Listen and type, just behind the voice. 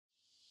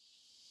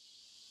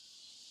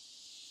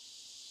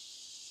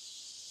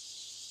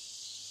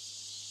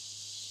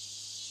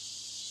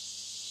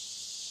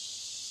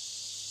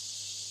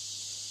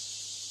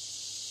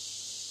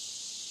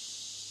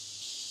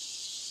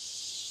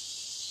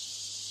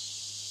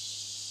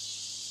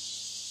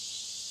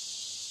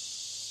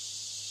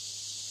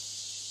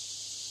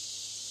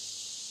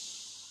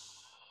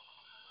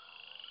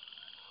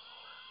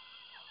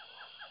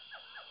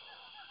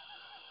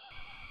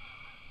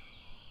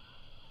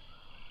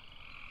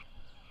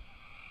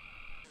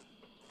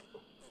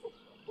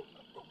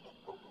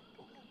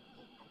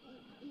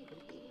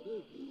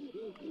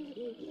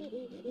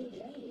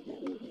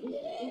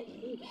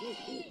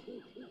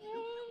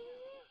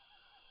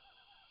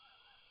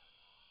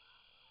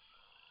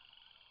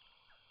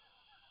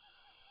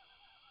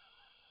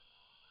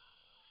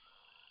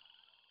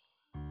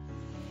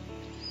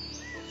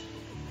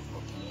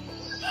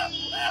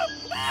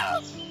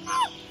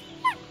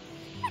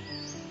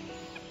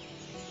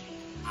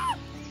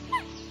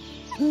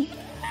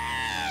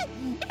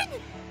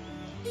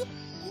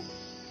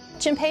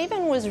Chimp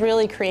Haven was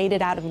really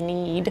created out of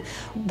need.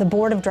 The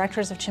board of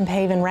directors of Chimp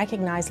Haven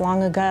recognized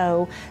long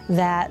ago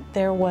that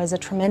there was a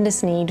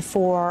tremendous need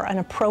for an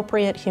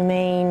appropriate,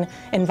 humane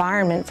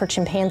environment for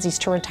chimpanzees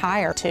to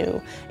retire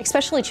to,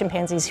 especially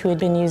chimpanzees who had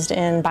been used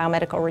in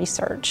biomedical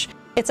research.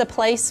 It's a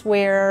place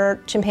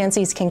where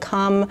chimpanzees can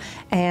come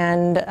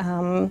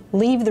and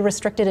leave the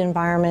restricted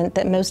environment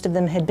that most of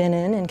them had been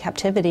in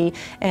captivity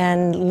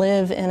and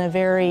live in a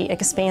very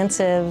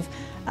expansive,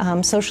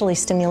 socially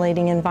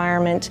stimulating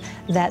environment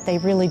that they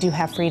really do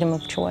have freedom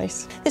of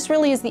choice. This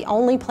really is the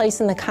only place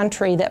in the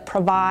country that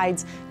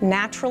provides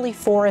naturally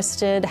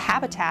forested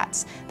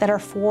habitats that are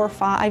 4 or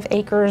 5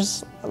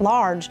 acres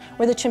large,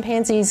 where the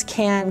chimpanzees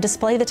can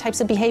display the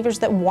types of behaviors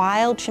that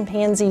wild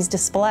chimpanzees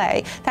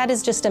display. That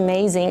is just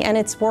amazing, and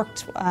it's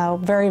worked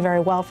very,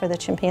 very well for the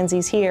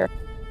chimpanzees here.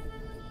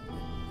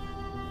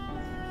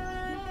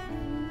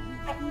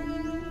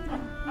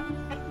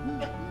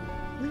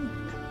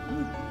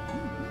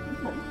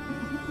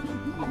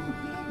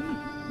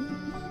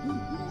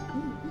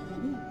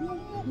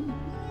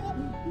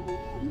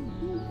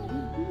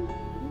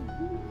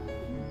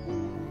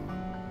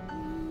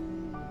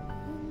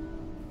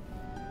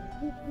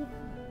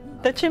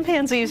 The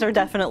chimpanzees are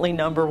definitely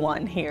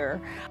 #1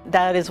 here.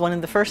 That is one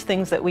of the first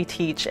things that we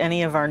teach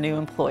any of our new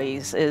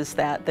employees, is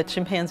that the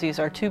chimpanzees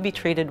are to be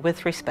treated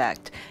with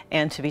respect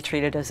and to be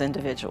treated as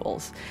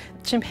individuals.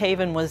 Chimp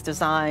Haven was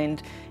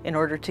designed in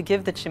order to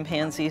give the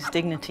chimpanzees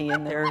dignity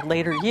in their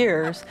later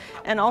years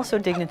and also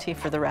dignity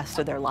for the rest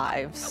of their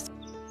lives.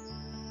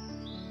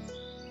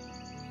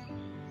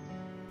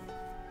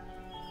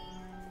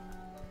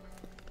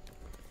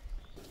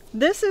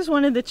 This is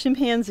one of the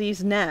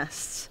chimpanzees'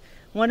 nests.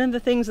 One of the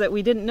things that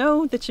we didn't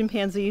know the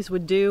chimpanzees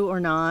would do or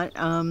not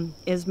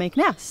is make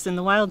nests, and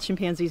the wild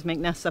chimpanzees make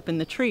nests up in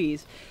the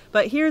trees.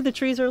 But here the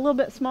trees are a little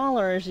bit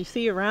smaller, as you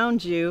see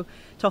around you,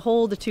 to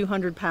hold a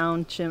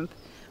 200-pound chimp,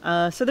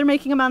 so they're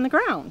making them on the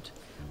ground.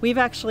 We've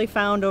actually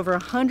found over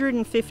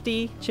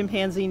 150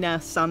 chimpanzee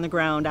nests on the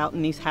ground out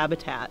in these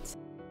habitats.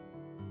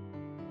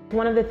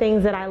 One of the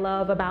things that I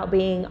love about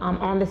being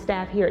on the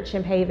staff here at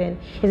Chimp Haven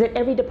is that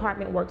every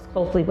department works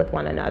closely with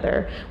one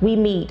another. We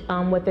meet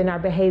within our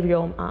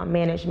behavioral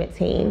management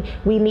team.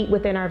 We meet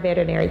within our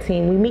veterinary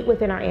team. We meet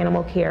within our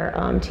animal care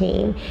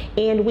team.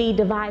 And we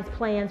devise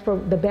plans for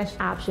the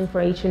best option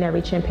for each and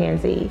every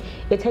chimpanzee.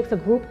 It takes a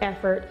group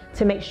effort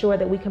to make sure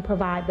that we can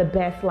provide the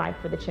best life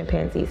for the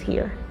chimpanzees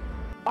here.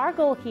 Our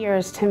goal here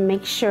is to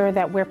make sure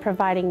that we're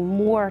providing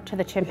more to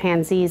the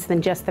chimpanzees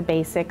than just the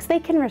basics. They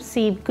can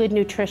receive good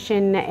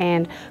nutrition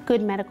and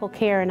good medical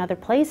care in other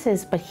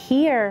places, but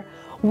here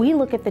we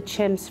look at the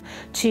chimps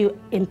to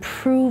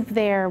improve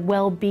their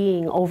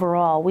well-being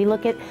overall. We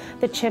look at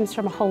the chimps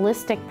from a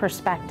holistic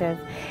perspective,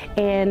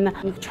 and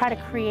we try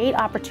to create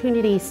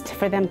opportunities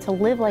for them to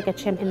live like a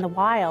chimp in the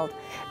wild.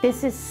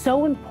 This is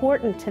so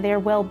important to their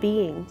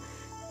well-being.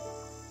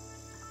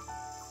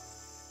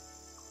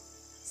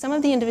 Some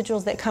of the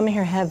individuals that come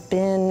here have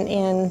been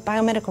in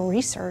biomedical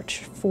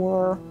research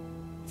for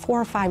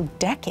 4 or 5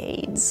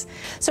 decades.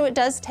 So it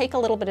does take a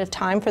little bit of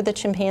time for the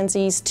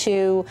chimpanzees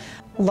to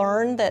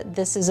learn that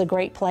this is a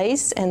great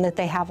place and that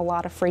they have a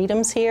lot of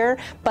freedoms here,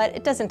 but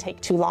it doesn't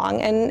take too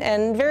long.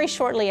 And very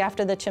shortly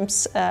after the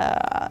chimps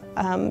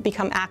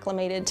become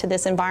acclimated to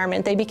this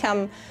environment, they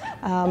become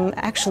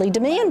actually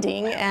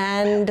demanding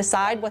and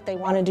decide what they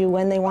want to do,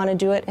 when they want to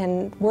do it,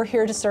 and we're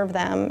here to serve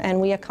them, and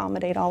we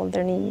accommodate all of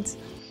their needs.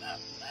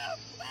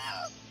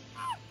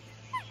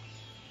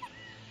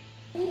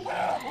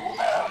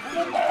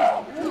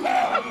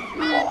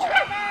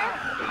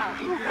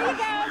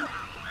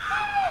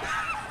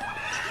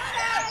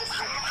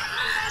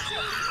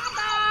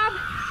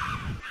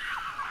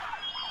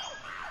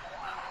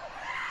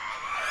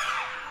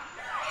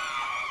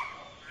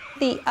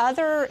 The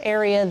other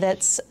area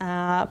that's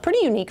pretty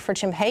unique for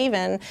Chimp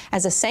Haven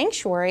as a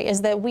sanctuary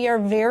is that we are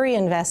very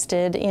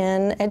invested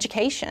in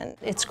education.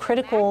 It's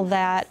critical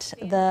that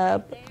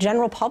the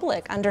general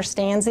public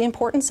understands the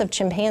importance of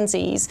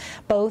chimpanzees,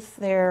 both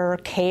their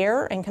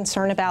care and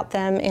concern about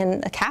them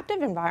in a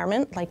captive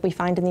environment like we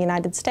find in the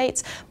United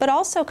States, but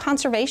also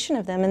conservation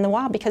of them in the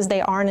wild because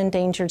they are an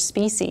endangered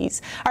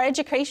species. Our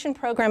education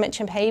program at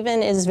Chimp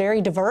Haven is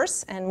very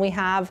diverse, and we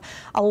have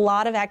a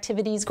lot of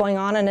activities going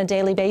on a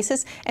daily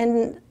basis.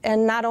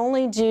 And not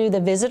only do the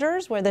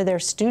visitors, whether they're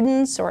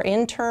students or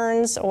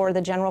interns or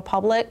the general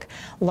public,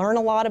 learn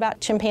a lot about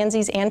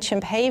chimpanzees and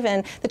Chimp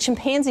Haven, the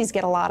chimpanzees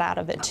get a lot out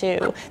of it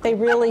too. They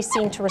really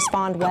seem to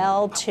respond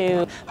well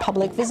to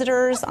public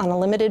visitors on a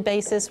limited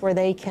basis where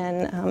they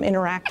can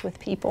interact with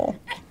people.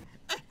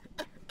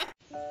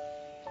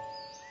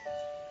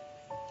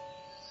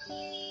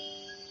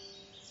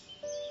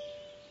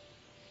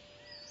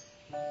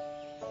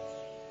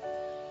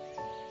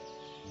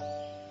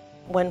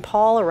 When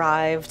Paul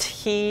arrived,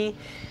 he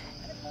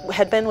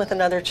had been with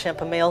another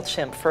chimp, a male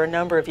chimp, for a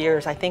number of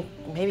years, I think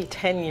maybe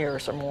 10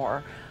 years or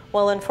more.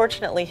 Well,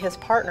 unfortunately, his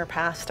partner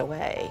passed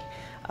away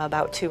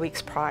about 2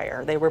 weeks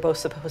prior. They were both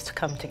supposed to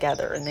come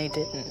together, and they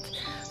didn't.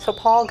 So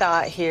Paul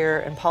got here,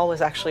 and Paul was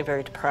actually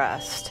very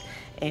depressed.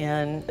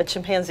 And a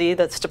chimpanzee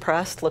that's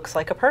depressed looks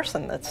like a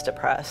person that's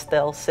depressed.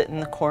 They'll sit in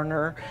the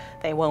corner,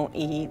 they won't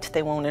eat,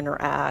 they won't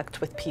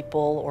interact with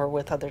people or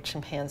with other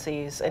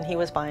chimpanzees, and he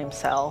was by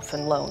himself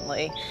and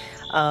lonely.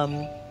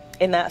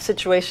 In that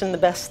situation, the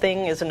best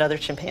thing is another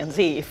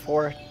chimpanzee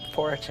for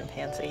a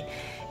chimpanzee.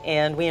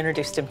 And we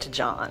introduced him to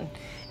John.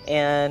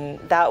 And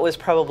that was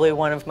probably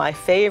one of my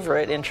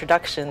favorite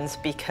introductions,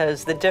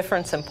 because the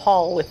difference in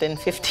Paul within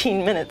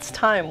 15 minutes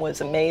time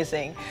was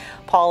amazing.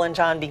 Paul and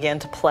John began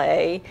to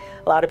play.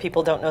 A lot of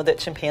people don't know that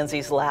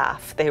chimpanzees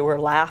laugh. They were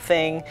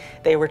laughing,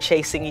 they were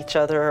chasing each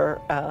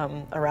other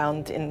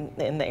around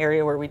in the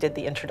area where we did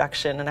the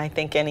introduction, and I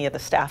think any of the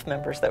staff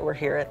members that were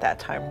here at that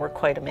time were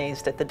quite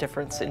amazed at the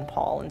difference in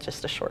Paul in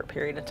just a short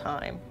period of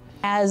time.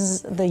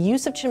 As the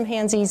use of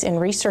chimpanzees in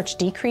research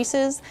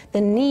decreases,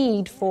 the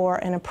need for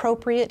an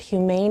appropriate,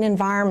 humane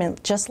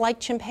environment, just like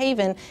Chimp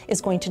Haven,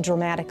 is going to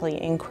dramatically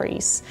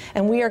increase.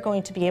 And we are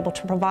going to be able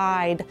to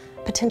provide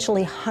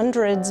potentially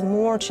hundreds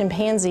more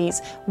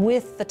chimpanzees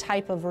with the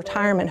type of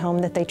retirement home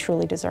that they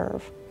truly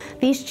deserve.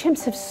 These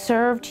chimps have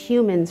served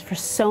humans for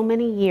so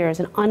many years,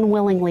 and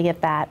unwillingly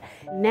at that.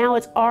 Now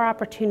it's our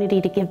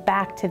opportunity to give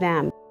back to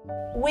them.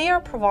 We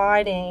are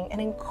providing an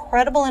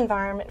incredible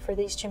environment for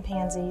these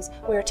chimpanzees.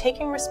 We are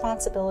taking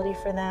responsibility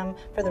for them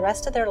for the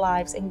rest of their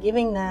lives and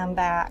giving them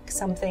back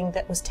something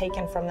that was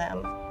taken from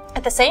them.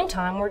 At the same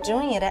time, we're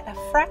doing it at a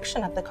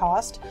fraction of the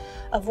cost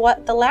of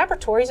what the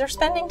laboratories are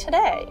spending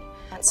today.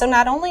 So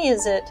not only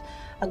is it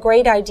a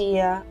great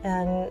idea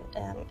and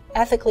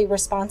ethically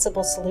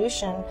responsible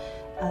solution,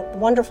 a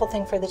wonderful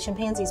thing for the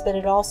chimpanzees, but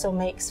it also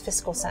makes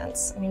fiscal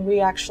sense. I mean,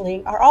 we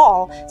actually are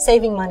all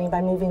saving money by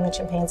moving the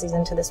chimpanzees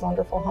into this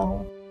wonderful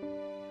home.